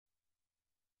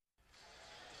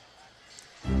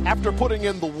After putting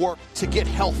in the work to get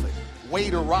healthy,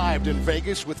 Wade arrived in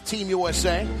Vegas with Team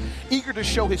USA, eager to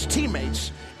show his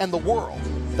teammates and the world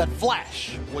that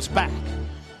Flash was back.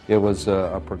 It was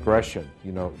a progression.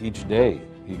 You know, each day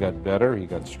he got better, he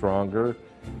got stronger,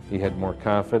 he had more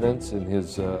confidence in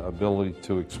his ability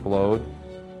to explode.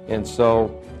 And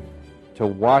so to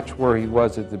watch where he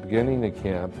was at the beginning of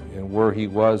camp and where he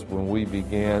was when we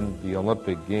began the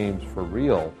Olympic Games for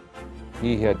real,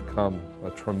 he had come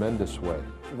a tremendous way.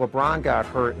 LeBron got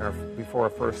hurt before our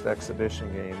first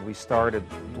exhibition game. We started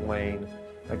Dwayne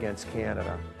against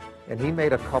Canada, and he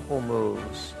made a couple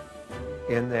moves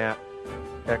in that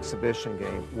exhibition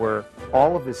game where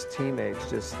all of his teammates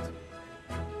just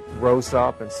rose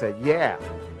up and said, yeah.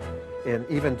 And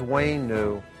even Dwayne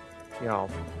knew, you know,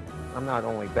 I'm not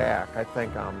only back, I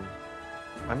think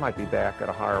I might be back at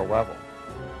a higher level.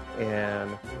 And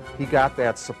he got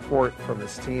that support from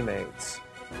his teammates.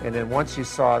 And then once you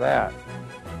saw that,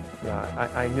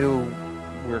 I knew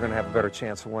we were going to have a better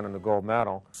chance of winning the gold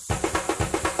medal.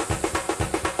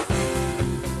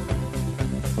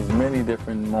 There's many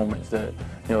different moments that,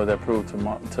 you know, that proved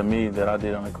to me that I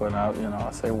did on the court. And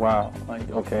I say, wow, like,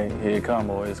 okay, here it comes,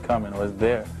 or it's coming, or it's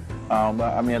there. But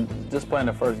I mean, just playing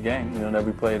the first game, you know, that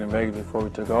we played in Vegas before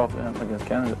we took off against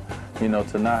Canada, you know,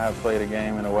 to not have played a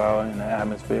game in a while in the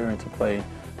atmosphere and to play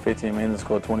 15 minutes,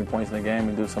 score 20 points in the game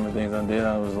and do some of the things I did,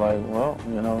 I was like, well,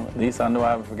 you know, at least I knew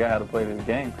I haven't forgot how to play this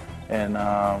game. And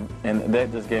that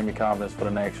just gave me confidence for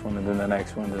the next one, and then the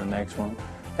next one, and the next one.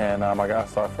 And I got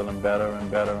to start feeling better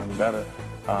and better and better,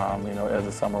 you know, as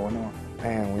the summer went on.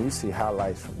 Man, when you see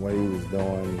highlights from what he was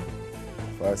doing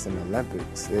for us in the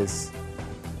Olympics, it's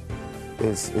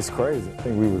crazy. I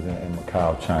think we was in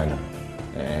Macau, China,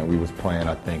 and we was playing,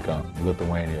 I think,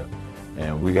 Lithuania.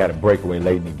 And we had a breakaway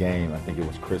late in the game. I think it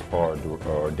was Chris Paul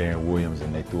or Darren Williams,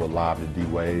 and they threw a lob to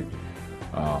D-Wade,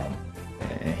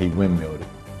 and he windmilled it.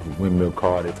 He windmill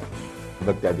caught it,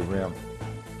 looked at the rim,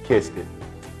 kissed it,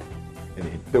 and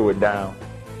he threw it down.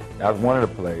 That was one of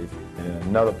the plays. And then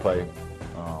another play,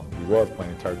 he was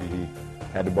playing Turkey. He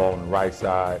had the ball on the right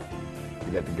side.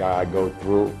 He let the guy go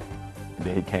through. And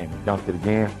then he came and dunked it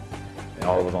again. And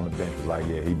all of us on the bench was like,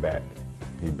 yeah, he back.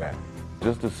 He back.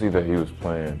 Just to see that he was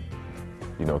playing,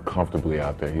 you know, comfortably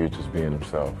out there. He was just being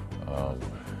himself.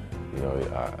 You know,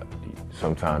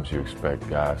 sometimes you expect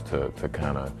guys to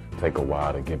kind of take a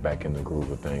while to get back in the groove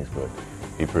of things, but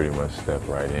he pretty much stepped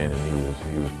right in, and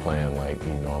he was playing like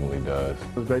he normally does.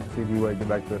 It was great to see D-Wade get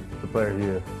back to the player he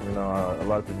is. You know, a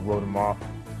lot of people wrote him off,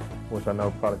 which I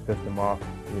know probably pissed him off,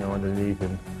 you know, underneath,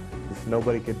 and just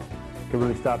nobody could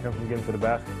really stop him from getting to the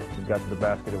basket. He got to the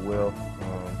basket at will.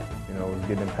 You know, was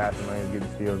getting in passing lanes,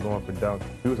 getting steals, going for dunks.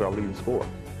 He was our leading scorer.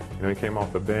 You know, he came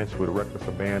off the bench with reckless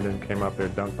abandon, came out there,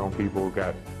 dunked on people,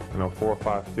 got, you know, 4 or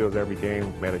 5 steals every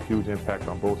game, made a huge impact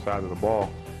on both sides of the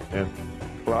ball. And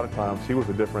a lot of times he was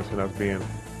the difference in us being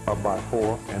up by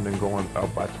 4 and then going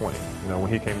up by 20. You know, when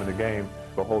he came in the game,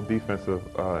 the whole defensive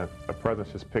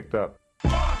presence just picked up.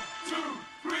 1, 2,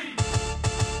 3.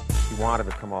 He wanted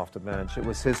to come off the bench. It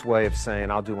was his way of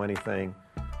saying, I'll do anything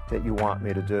that you want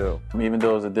me to do. Even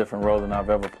though it's a different role than I've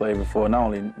ever played before, not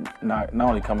only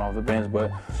coming off the bench,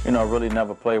 but, you know, I really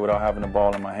never played without having the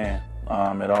ball in my hand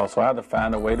at all. So I had to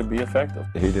find a way to be effective.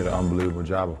 He did an unbelievable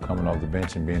job of coming off the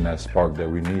bench and being that spark that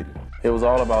we needed. It was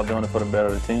all about doing it for the better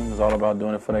of the team. It was all about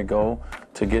doing it for their goal,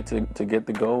 to get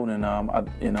the goal, and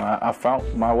I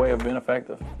found my way of being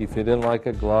effective. He fit in like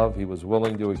a glove. He was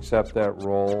willing to accept that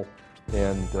role,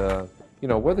 and you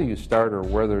know, whether you start or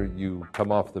whether you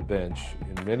come off the bench,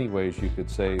 in many ways you could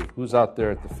say, who's out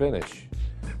there at the finish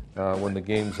when the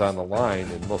game's on the line?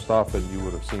 And most often you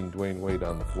would have seen Dwayne Wade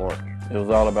on the floor. It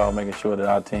was all about making sure that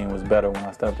our team was better when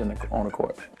I stepped on the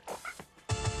court.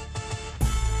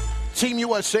 Team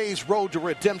USA's road to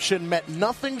redemption meant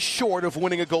nothing short of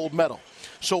winning a gold medal.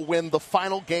 So when the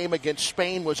final game against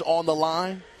Spain was on the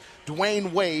line,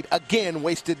 Dwayne Wade again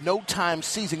wasted no time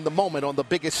seizing the moment on the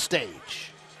biggest stage.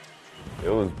 It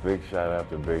was big shot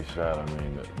after big shot. I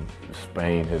mean,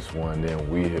 Spain hits one, then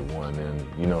we hit one,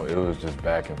 and, you know, it was just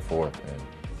back and forth. And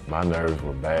my nerves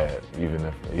were bad,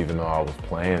 even though I was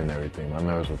playing and everything. My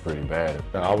nerves were pretty bad.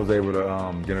 I was able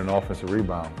to get an offensive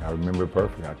rebound. I remember it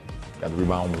perfectly. I got the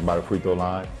rebound by the free throw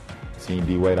line, seen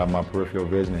D-Wade out of my peripheral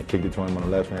vision and kicked it to him on the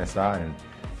left-hand side, and,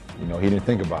 you know, he didn't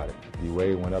think about it.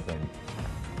 D-Wade went up and,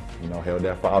 you know, held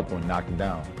that foul through and knocked him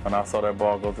down. When I saw that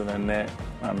ball go to the net,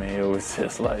 I mean, it was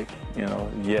just like, you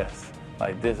know, yes.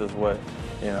 Like, this is what,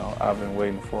 you know, I've been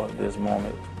waiting for, this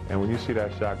moment. And when you see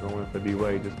that shot going in for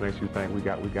D-Wade, it just makes you think we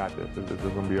got this. This is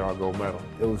going to be our gold medal.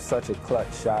 It was such a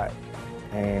clutch shot,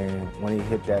 and when he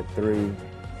hit that 3, you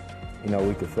know,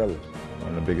 we could feel it. One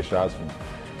of the biggest shots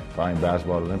playing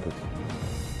basketball at the Olympics.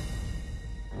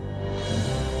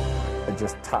 It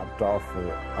just topped off an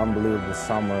unbelievable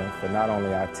summer for not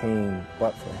only our team,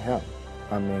 but for him.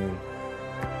 I mean,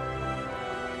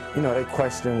 you know, they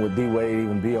questioned would D-Wade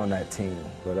even be on that team,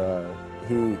 but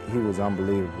he was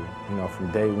unbelievable, you know,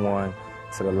 from day one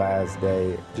to the last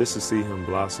day. Just to see him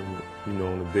blossom, you know,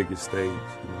 on the biggest stage,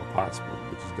 you know, possible,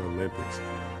 which is the Olympics.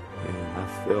 And I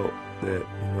felt that,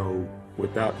 you know,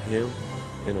 without him,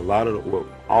 in a lot of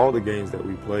all the games that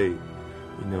we played,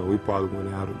 you know, we probably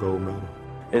wouldn't have had a gold medal.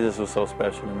 It just was so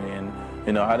special to me, and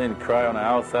you know, I didn't cry on the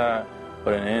outside,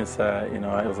 but on the inside, you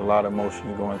know, it was a lot of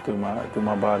emotion going through my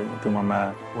body, through my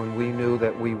mind. When we knew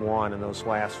that we won in those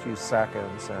last few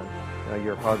seconds, and you know,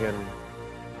 you're hugging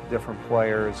different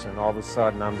players, and all of a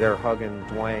sudden I'm there hugging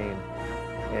Dwayne,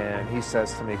 and he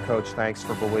says to me, "Coach, thanks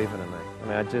for believing in me."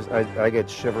 I mean, I get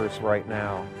shivers right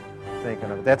now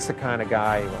thinking of it. That's the kind of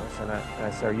guy he was, and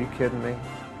I said, "Are you kidding me?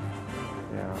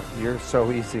 You know, you're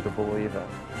so easy to believe in."